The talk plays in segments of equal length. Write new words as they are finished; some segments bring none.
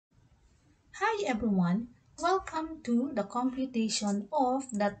Hi everyone, welcome to the computation of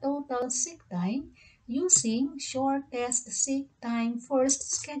the total sick time using shortest sick time first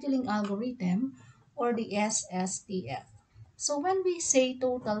scheduling algorithm or the SSTF. So when we say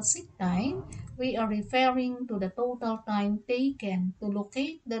total sick time, we are referring to the total time taken to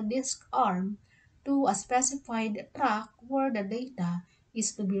locate the disk arm to a specified track where the data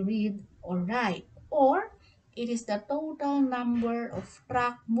is to be read or write, or it is the total number of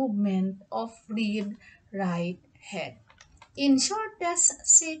track movement of read write head. In shortest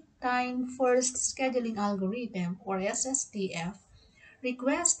seek time first scheduling algorithm or SSTF,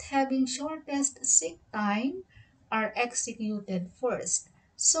 requests having shortest seek time are executed first.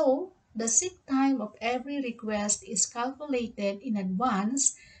 So, the seek time of every request is calculated in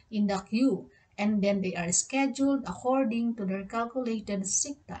advance in the queue, and then they are scheduled according to their calculated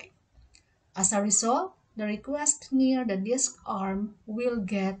seek time. As a result, the request near the disk arm will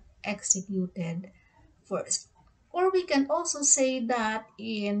get executed first. Or we can also say that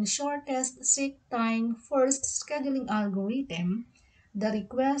in shortest seek time first scheduling algorithm, the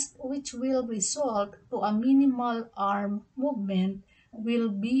request which will result to a minimal arm movement will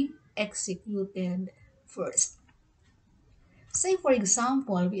be executed first. Say for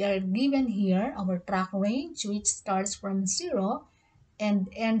example, we are given here our track range which starts from 0 and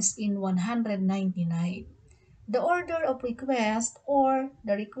ends in 199. The order of request or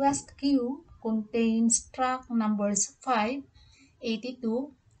the request queue contains track numbers 5,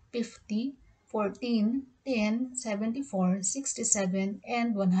 82, 50, 14, 10, 74, 67,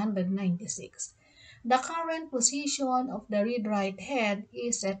 and 196. The current position of the read-write head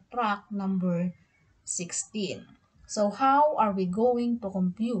is at track number 16. So how are we going to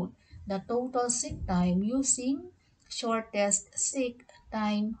compute the total seek time using shortest seek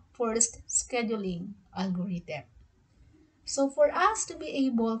time first scheduling algorithm? So for us to be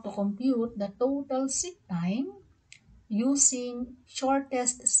able to compute the total seek time using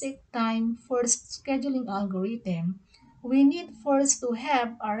shortest seek time first scheduling algorithm, we need first to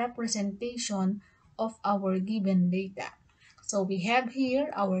have a representation of our given data. So we have here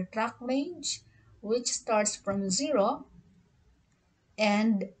our track range, which starts from 0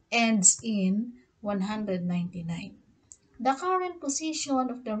 and ends in 199. The current position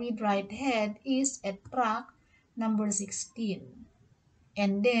of the read-write head is at track number 16.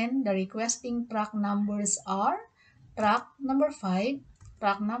 And then the requesting track numbers are track number 5,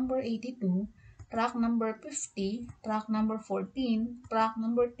 track number 82, track number 50, track number 14, track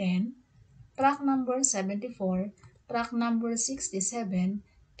number 10, track number 74, track number 67,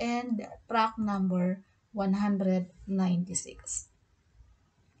 and track number 196.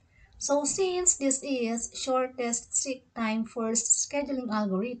 So since this is shortest seek time first scheduling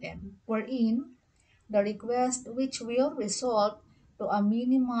algorithm, wherein the request which will result to a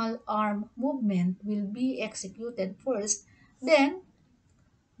minimal arm movement will be executed first, then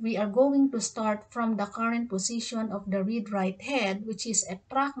we are going to start from the current position of the read-write head, which is at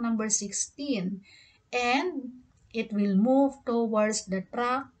track number 16, and it will move towards the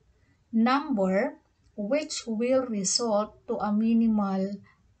track number which will result to a minimal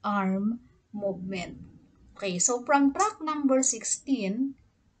arm movement. Okay, so from track number 16,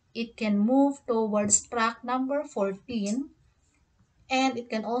 it can move towards track number 14, and it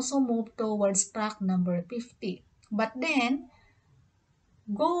can also move towards track number 50. But then,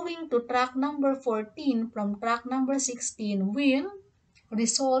 going to track number 14 from track number 16 will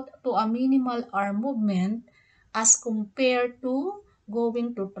result to a minimal arm movement as compared to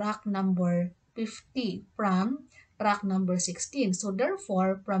going to track number 50 from track number 16. So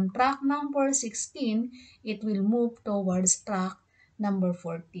therefore, from track number 16, it will move towards track number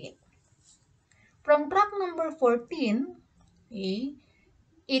 14. From track number 14, okay,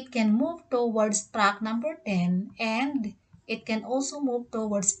 it can move towards track number 10 and it can also move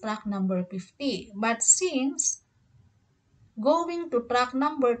towards track number 50. But since going to track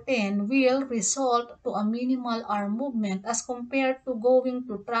number 10 will result to a minimal arm movement as compared to going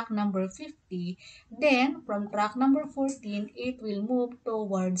to track number 50, then from track number 14, it will move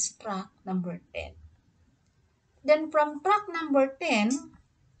towards track number 10. Then from track number 10,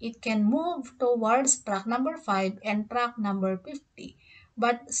 it can move towards track number 5 and track number 50.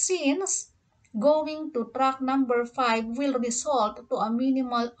 But since going to track number 5 will result to a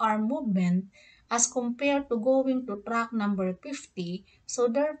minimal arm movement as compared to going to track number 50, so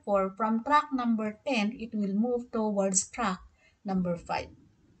therefore from track number 10, it will move towards track number 5.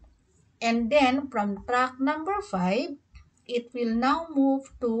 And then from track number 5, it will now move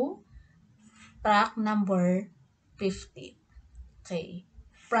to track number 50. Okay.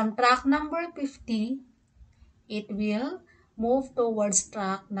 From track number 50, it will move towards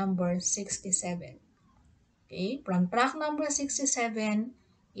track number 67. Okay, from track number 67,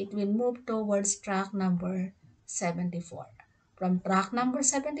 it will move towards track number 74. From track number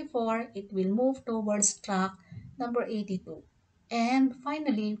 74, it will move towards track number 82. And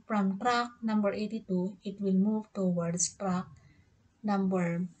finally, from track number 82, it will move towards track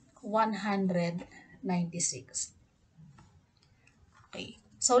number 196. Okay,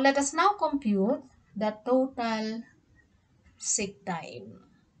 so let us now compute the total seek time.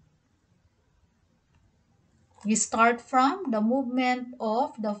 We start from the movement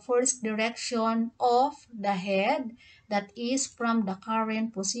of the first direction of the head, that is from the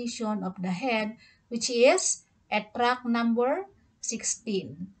current position of the head, which is at track number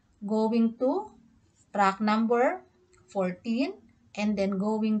 16, going to track number 14, and then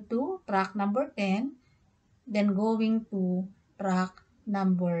going to track number 10, then going to track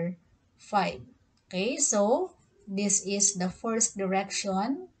number 5. Okay, so this is the first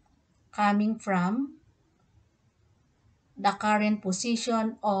direction coming from the current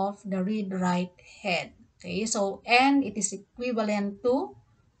position of the read-write head. Okay, so n, it is equivalent to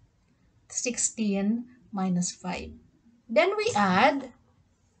 16 minus 5. Then we add,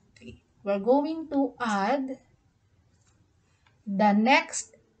 okay, we're going to add the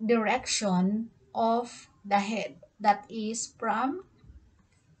next direction of the head, that is from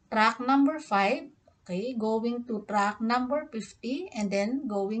track number 5, okay, going to track number 50, and then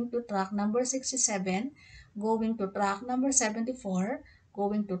going to track number 67, going to track number 74,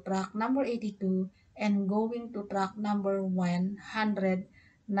 going to track number 82, and going to track number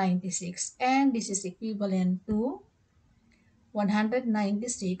 196. And this is equivalent to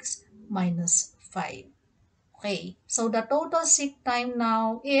 196 minus 5. Okay, so the total seek time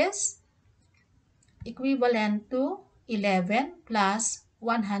now is equivalent to 11 plus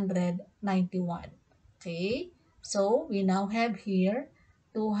 191. Okay, so we now have here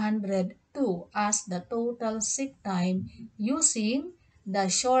 202 as the total seek time using the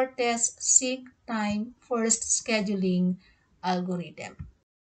shortest seek time first scheduling algorithm.